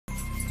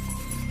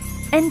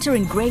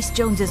Entering Grace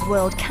Jones's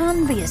world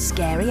can be a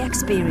scary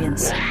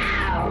experience.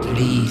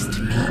 Pleased to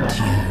meet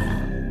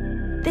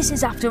you. This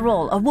is, after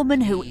all, a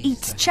woman who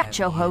eats chat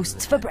show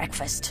hosts for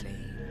breakfast.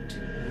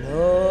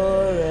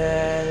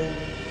 Lauren,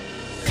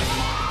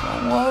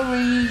 don't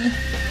worry.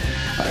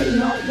 I'm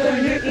not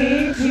going to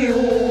eat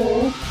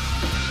you.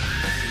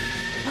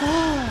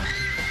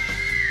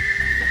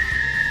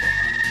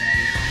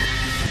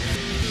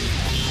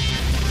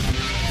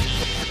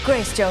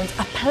 Grace Jones,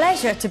 a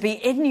pleasure to be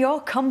in your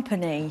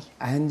company.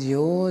 And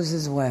yours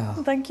as well.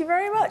 Thank you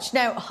very much.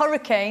 Now,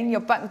 Hurricane,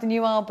 you're back with the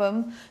new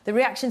album. The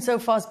reaction so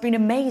far has been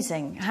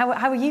amazing. How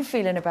are you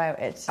feeling about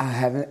it? I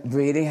haven't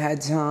really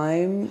had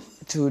time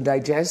to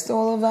digest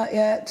all of that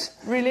yet.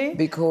 Really?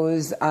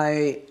 Because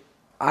I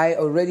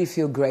already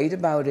feel great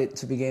about it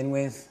to begin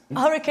with.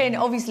 Hurricane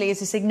obviously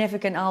is a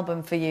significant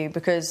album for you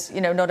because, you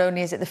know, not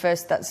only is it the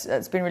first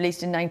that's been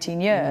released in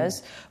 19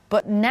 years,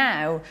 but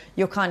now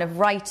you're kind of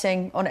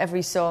writing on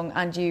every song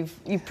and you've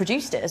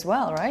produced it as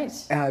well, right?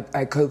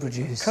 I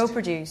co-produced.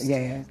 Co-produced?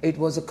 Yeah. It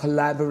was a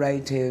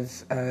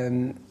collaborative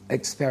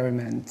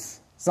experiment.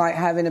 It's like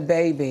having a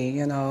baby,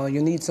 you know,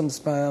 you need some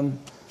sperm.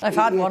 I've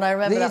had one, I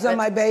remember These are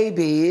my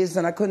babies,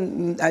 and I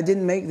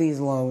didn't make these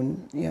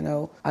alone, you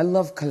know. I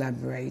love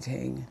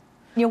collaborating.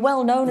 You're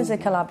well known as a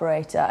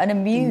collaborator and a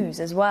muse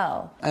as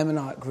well. I'm an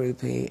art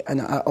groupie,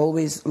 and I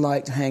always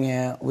like to hang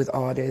out with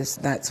artists.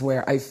 That's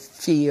where I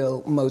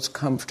feel most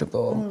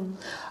comfortable.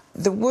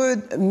 The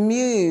word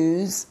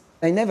muse,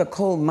 I never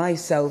call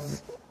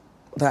myself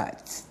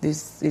that.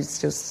 This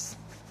is just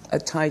a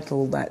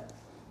title that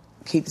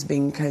keeps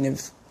being kind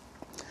of...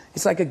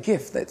 It's like a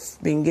gift that's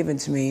being given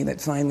to me that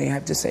finally I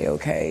have to say,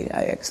 OK,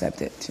 I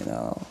accept it, you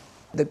know.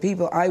 The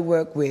people I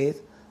work with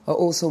are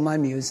also my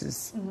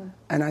muses.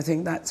 And I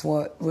think that's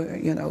what, we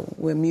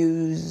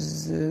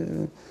fuse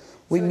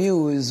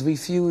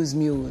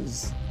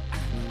muse.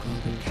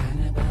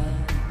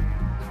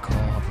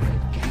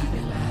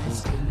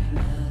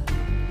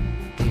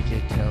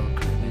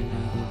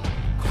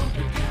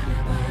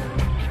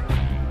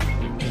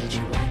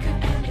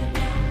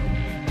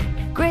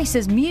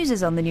 Grace's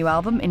muses on the new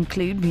album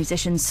include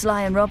musicians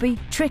Sly and Robbie,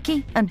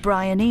 Tricky and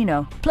Brian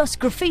Eno, plus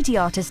graffiti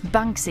artist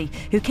Banksy,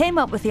 who came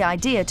up with the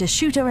idea to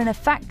shoot her in a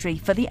factory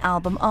for the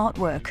album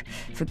artwork.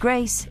 For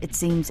Grace, it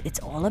seems it's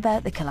all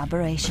about the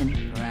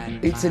collaboration.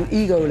 It's an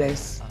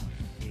egoless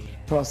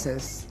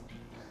process,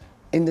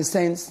 in the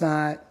sense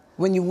that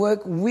when you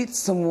work with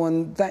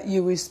someone that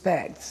you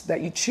respect,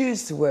 that you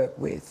choose to work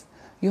with,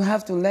 you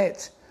have to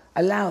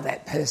allow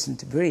that person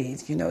to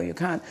breathe. You know, you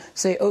can't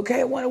say,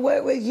 OK, I want to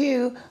work with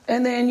you,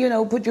 and then, you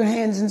know, put your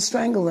hands and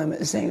strangle them at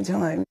the same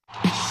time.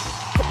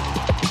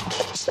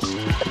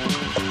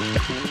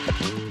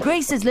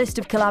 Grace's list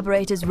of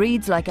collaborators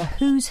reads like a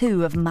who's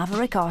who of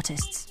maverick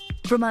artists.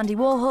 From Andy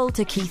Warhol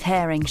to Keith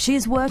Haring, she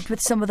has worked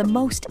with some of the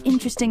most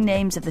interesting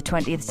names of the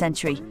 20th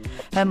century.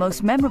 Her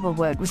most memorable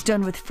work was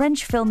done with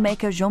French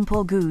filmmaker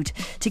Jean-Paul Goude.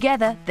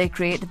 Together, they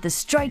created the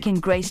striking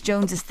Grace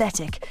Jones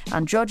aesthetic,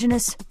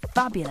 androgynous,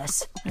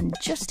 fabulous, and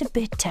just a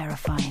bit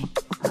terrifying.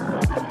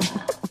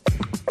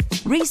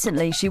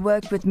 Recently, she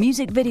worked with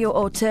music video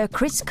auteur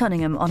Chris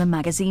Cunningham on a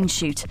magazine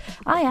shoot.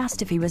 I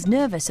asked if he was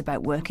nervous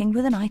about working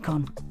with an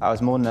icon. I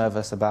was more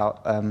nervous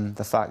about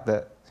the fact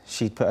that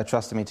she'd put her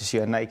trust in me to shoot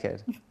her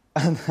naked.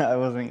 And I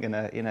wasn't going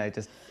to,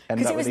 just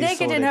end up with these Because it was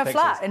naked in her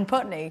pictures. flat in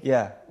Putney.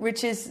 Yeah.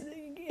 Which is...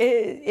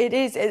 It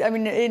is. I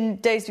mean, in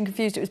Dazed and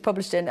Confused it was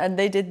published in, and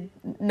they did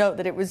note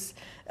that it was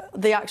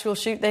the actual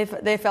shoot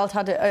they felt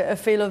had a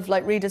feel of,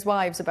 like, Readers'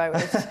 Wives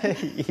about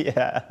it.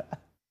 Yeah.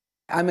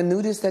 I'm a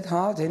nudist at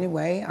heart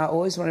anyway. I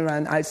always run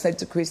around. I said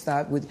to Chris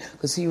that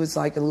because he was,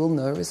 like, a little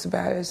nervous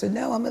about it. I said,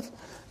 no,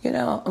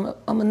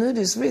 I'm a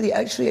nudist, really.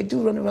 Actually, I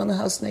do run around the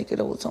house naked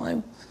all the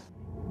time.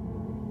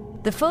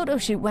 The photo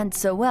shoot went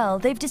so well,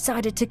 they've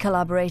decided to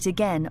collaborate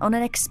again on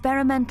an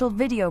experimental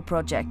video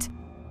project,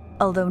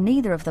 although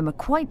neither of them are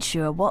quite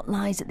sure what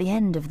lies at the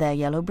end of their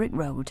yellow brick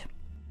road.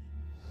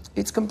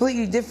 It's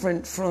completely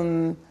different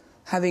from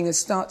having a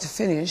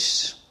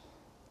start-to-finish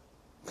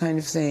kind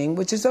of thing,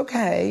 which is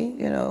okay,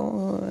 you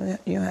know.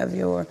 You have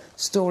your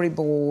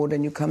storyboard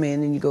and you come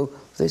in and you go,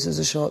 this is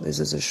a shot, this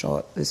is a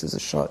shot, this is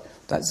a shot,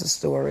 that's a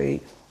story.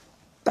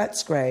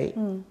 That's great.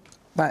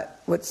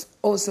 But what's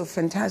also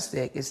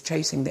fantastic is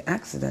chasing the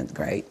accident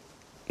great,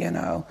 you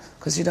know,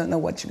 because you don't know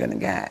what you're going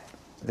to get.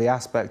 The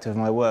aspect of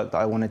my work that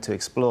I wanted to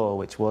explore,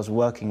 which was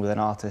working with an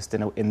artist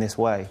in this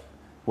way,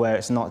 where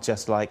it's not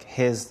just like,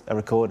 here's a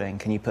recording,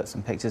 can you put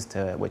some pictures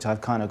to it, which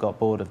I've kind of got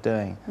bored of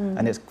doing.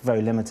 And it's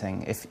very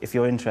limiting. If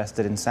you're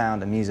interested in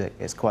sound and music,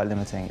 it's quite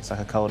limiting. It's like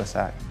a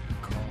cul-de-sac.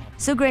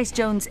 So Grace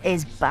Jones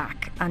is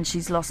back, and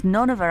she's lost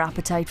none of her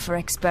appetite for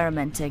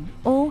experimenting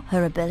or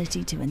her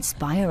ability to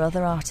inspire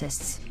other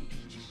artists.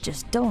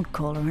 Just don't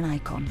call her an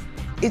icon.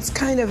 It's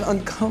kind of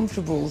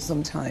uncomfortable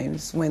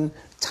sometimes when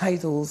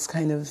titles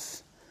kind of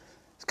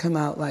come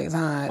out like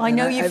that. I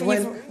know you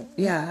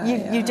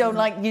don't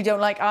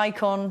like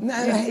icon. No,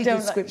 I hate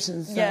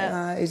descriptions.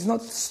 Yeah. It's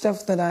not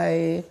stuff that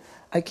I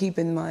I keep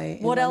in my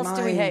What else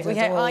do we hate? We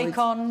hate always...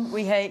 icon,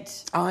 we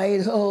hate...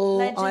 Idol,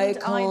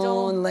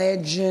 Legend,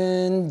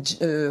 legend,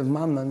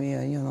 mamma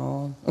mia, you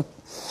know.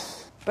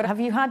 But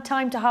have you had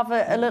time to have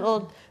a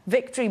little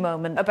victory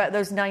moment about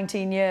those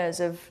 19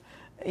 years of,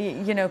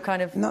 you know,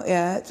 kind of... Not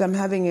yet. I'm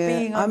having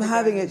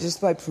it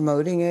just by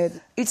promoting it.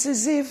 It's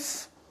as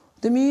if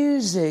the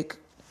music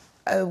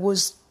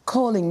was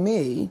calling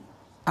me.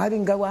 I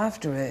didn't go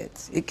after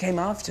it. It came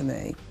after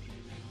me.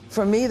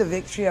 For me, the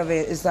victory of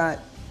it is that,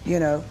 you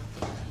know,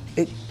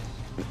 it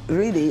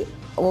really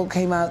all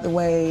came out the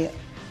way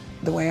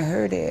I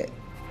heard it.